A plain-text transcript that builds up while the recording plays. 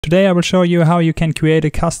Today I will show you how you can create a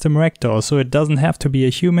custom ragdoll, so it doesn't have to be a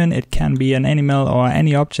human, it can be an animal or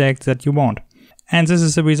any object that you want. And this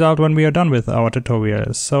is the result when we are done with our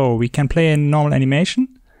tutorial. So we can play in normal animation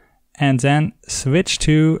and then switch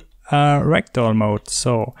to ragdoll mode.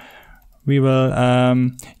 So we will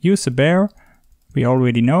use the bear, we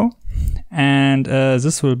already know, and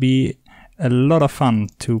this will be a lot of fun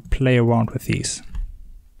to play around with these.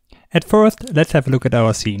 At first, let's have a look at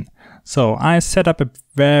our scene. So I set up a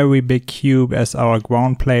very big cube as our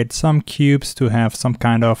ground plate, some cubes to have some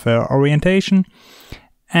kind of orientation,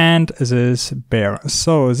 and this bear.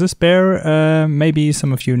 So this bear, maybe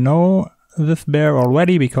some of you know this bear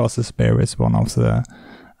already, because this bear is one of the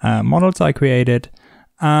models I created.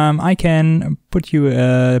 I can put you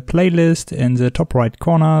a playlist in the top right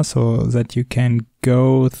corner so that you can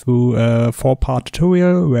go through a 4-part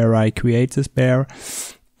tutorial where I create this bear.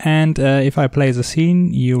 And if I play the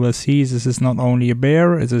scene, you will see this is not only a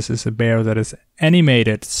bear, this is a bear that is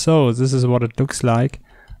animated. So this is what it looks like.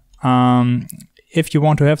 If you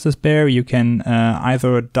want to have this bear, you can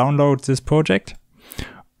either download this project,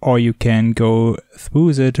 or you can go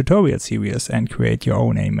through the tutorial series and create your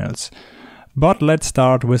own animals. But let's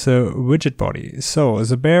start with a rigid body. So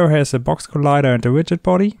the bear has a box collider and a rigid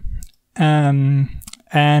body.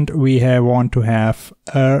 And we want to have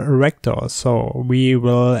a ragdoll. So we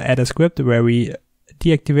will add a script where we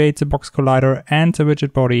deactivate the box collider and the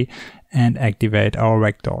rigid body and activate our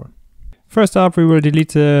ragdoll. First up, we will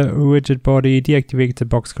delete the rigid body, deactivate the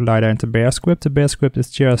box collider and the bear script. The bear script is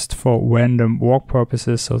just for random walk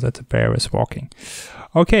purposes so that the bear is walking.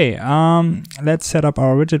 Okay, let's set up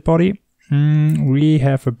our rigid body. We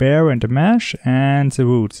have a bear and a mesh and the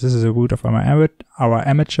root. This is the root of our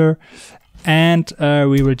amateur. And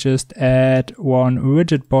we will just add one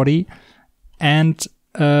rigid body and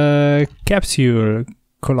a capsule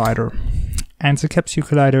collider. And the capsule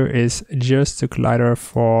collider is just the collider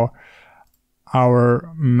for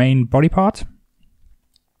our main body part.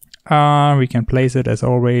 We can place it as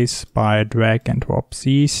always by drag and drop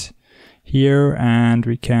these here, and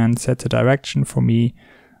we can set the direction. For me,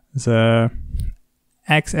 the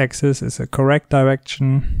x-axis is a correct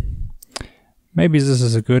direction. Maybe this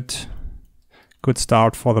is a good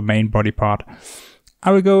start for the main body part.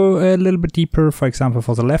 I will go a little bit deeper, for example,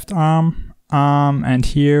 for the left arm. And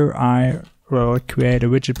here I will create a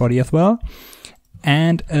rigid body as well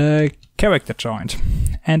and a character joint.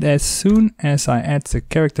 And as soon as I add the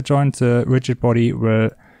character joint, the rigid body will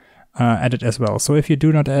add it as well. So if you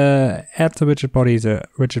do not add the rigid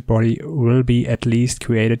body will be at least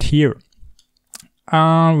created here.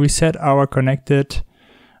 We set our connected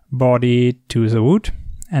body to the root,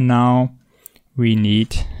 and now we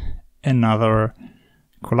need another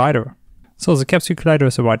collider. So the capsule collider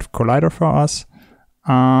is the right collider for us.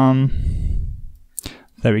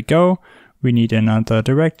 There we go. We need another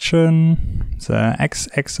direction. The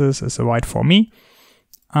x-axis is the right for me.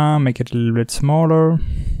 Make it a little bit smaller.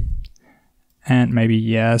 And maybe,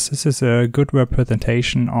 yes, this is a good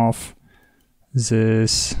representation of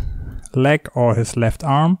this leg or his left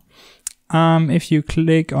arm. If you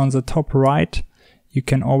click on the top right, you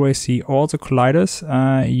can always see all the colliders.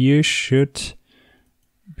 You should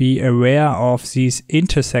be aware of these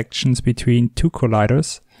intersections between two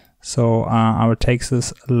colliders. So I will take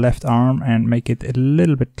this left arm and make it a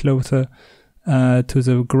little bit closer to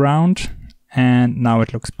the ground. And now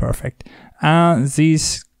it looks perfect.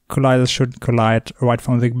 These colliders should collide right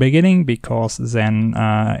from the beginning, because then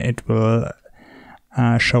it will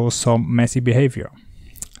show some messy behavior.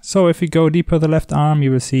 So if we go deeper the left arm,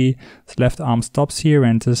 you will see the left arm stops here,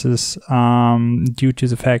 and this is due to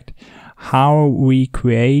the fact how we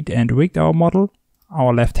create and rig our model.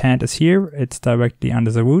 Our left hand is here, it's directly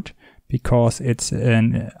under the root because it's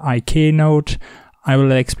an IK node. I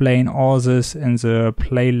will explain all this in the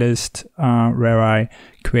playlist where I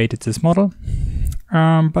created this model.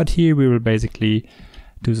 But here we will basically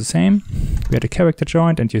do the same. We add a character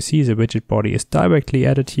joint, and you see the rigid body is directly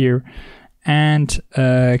added here, and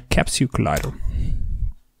a capsule collider.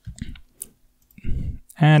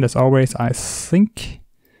 And as always, I think,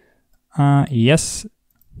 yes,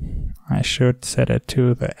 I should set it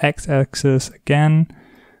to the x-axis again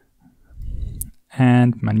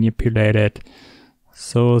and manipulate it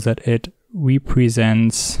so that it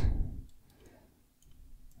represents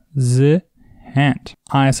the hand.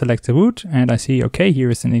 I select the root and I see, okay, here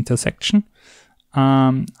is an intersection.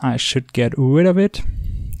 I should get rid of it.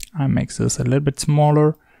 I make this a little bit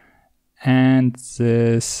smaller, and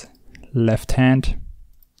this left hand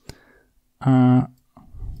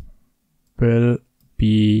will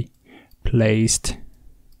be placed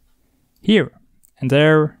here. And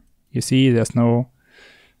there you see there's no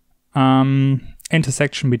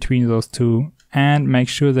intersection between those two, and make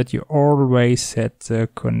sure that you always set the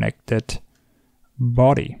connected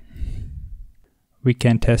body. We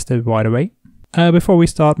can test it right away. Before we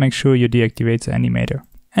start, make sure you deactivate the animator.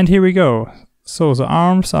 And here we go. So the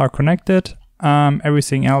arms are connected.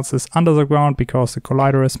 Everything else is under the ground because the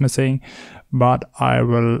collider is missing, but I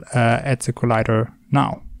will add the collider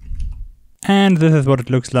now. And this is what it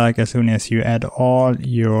looks like as soon as you add all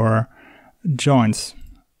your joints.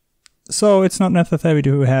 So it's not necessary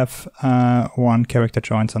to have one character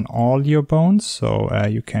joints on all your bones, so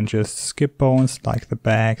you can just skip bones like the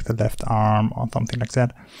back, the left arm, or something like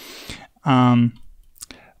that.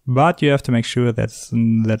 But you have to make sure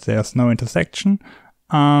that there's no intersection.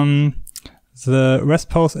 The rest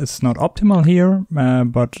pose is not optimal here,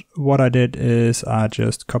 but what I did is I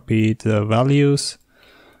just copied the values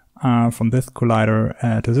from this collider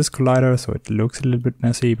to this collider, so it looks a little bit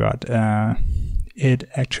messy, but it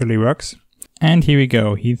actually works. And here we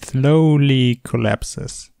go, he slowly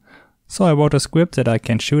collapses. So I wrote a script that I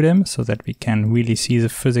can shoot him so that we can really see the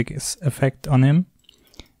physics effect on him.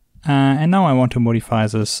 And now I want to modify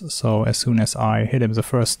this, so as soon as I hit him the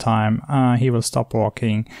first time, he will stop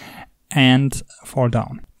walking and fall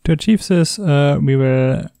down. To achieve this, we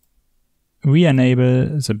will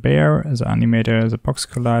re-enable the bear, the animator, the box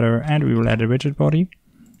collider, and we will add a rigid body.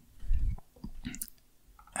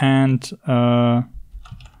 And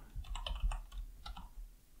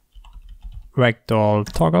Ragdoll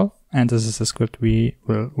toggle, and this is the script we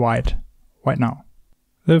will write right now.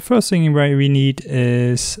 The first thing we need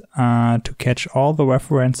is to catch all the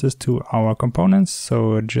references to our components.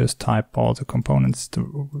 So just type all the components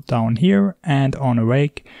down here, and on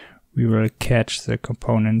awake we will catch the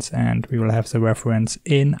components and we will have the reference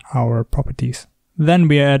in our properties. Then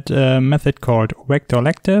we add a method called Ragdoll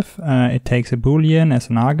elective. It takes a boolean as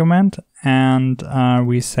an argument, and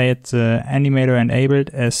we set the animator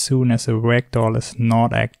enabled as soon as the Ragdoll is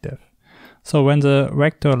not active. So when the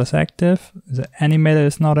Ragdoll is active, the animator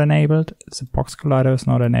is not enabled, the box collider is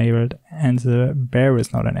not enabled, and the bear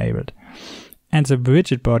is not enabled. And the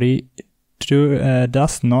rigid body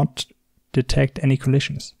does not detect any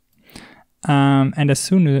collisions. And as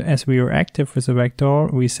soon as we are active with the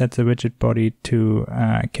Ragdoll, we set the rigid body to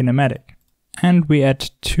kinematic. And we add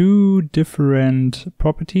two different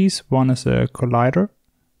properties. One is a collider,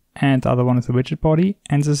 and the other one is a rigid body,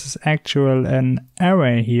 and this is actually an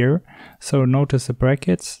array here, so notice the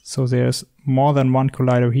brackets, so there's more than one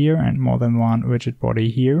collider here and more than one rigid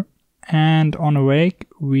body here. And on awake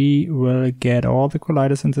we will get all the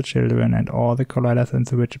colliders in the children and all the colliders in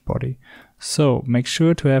the rigid body. So make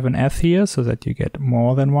sure to have an F here so that you get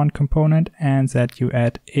more than one component and that you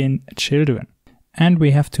add in children. And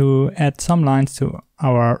we have to add some lines to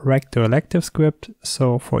our Ragdoll elective script.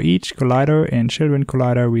 So for each collider in children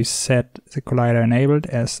collider, we set the collider enabled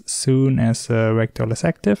as soon as the Ragdoll is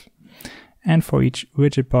active. And for each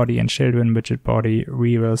rigid body in children rigid body,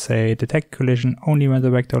 we will say detect collision only when the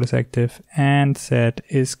Ragdoll is active and set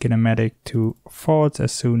is kinematic to false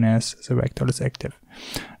as soon as the Ragdoll is active.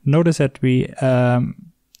 Notice that we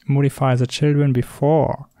modify the children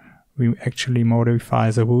before we actually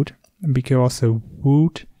modify the root, because the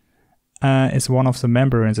root is one of the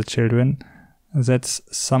members in the children. That's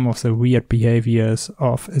some of the weird behaviors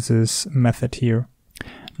of this method here.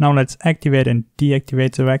 Now let's activate and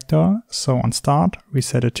deactivate the Ragdoll. So on start, we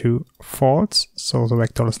set it to false, so the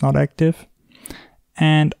Ragdoll is not active.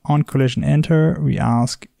 And on collision enter, we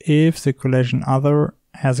ask if the collision other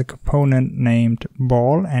has a component named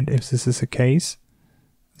ball, and if this is the case,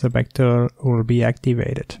 the Ragdoll will be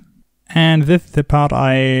activated. And this is the part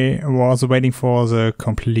I was waiting for the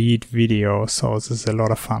complete video, so this is a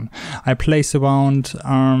lot of fun. I placed around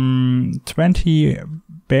 20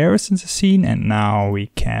 bears in the scene, and now we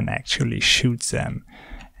can actually shoot them,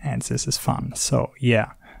 and this is fun. So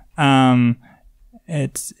yeah,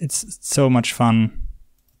 it's so much fun.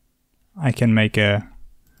 I can make a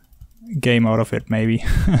game out of it maybe.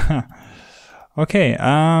 Okay,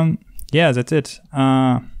 yeah, that's it.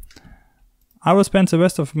 I will spend the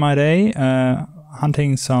rest of my day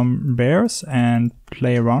hunting some bears and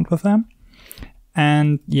play around with them.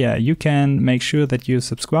 And yeah, you can make sure that you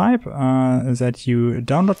subscribe, that you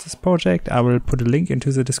download this project. I will put a link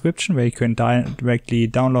into the description where you can directly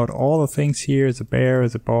download all the things here, the bear,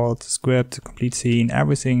 the ball, the script, the complete scene,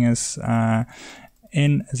 everything is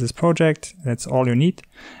in this project. That's all you need.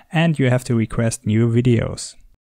 And you have to request new videos.